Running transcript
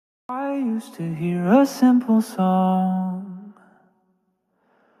I used to hear a simple song.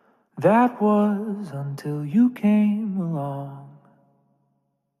 That was until you came along.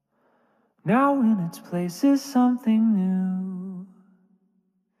 Now in its place is something new.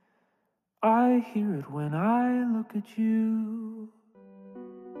 I hear it when I look at you.